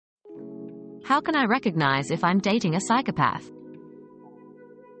How can I recognize if I'm dating a psychopath?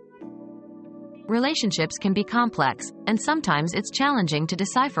 Relationships can be complex, and sometimes it's challenging to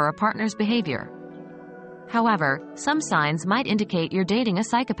decipher a partner's behavior. However, some signs might indicate you're dating a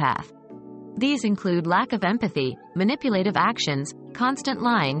psychopath. These include lack of empathy, manipulative actions, constant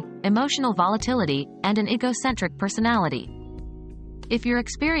lying, emotional volatility, and an egocentric personality. If you're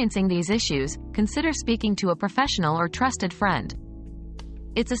experiencing these issues, consider speaking to a professional or trusted friend.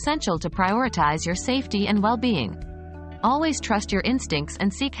 It's essential to prioritize your safety and well-being. Always trust your instincts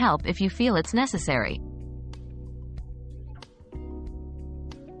and seek help if you feel it's necessary.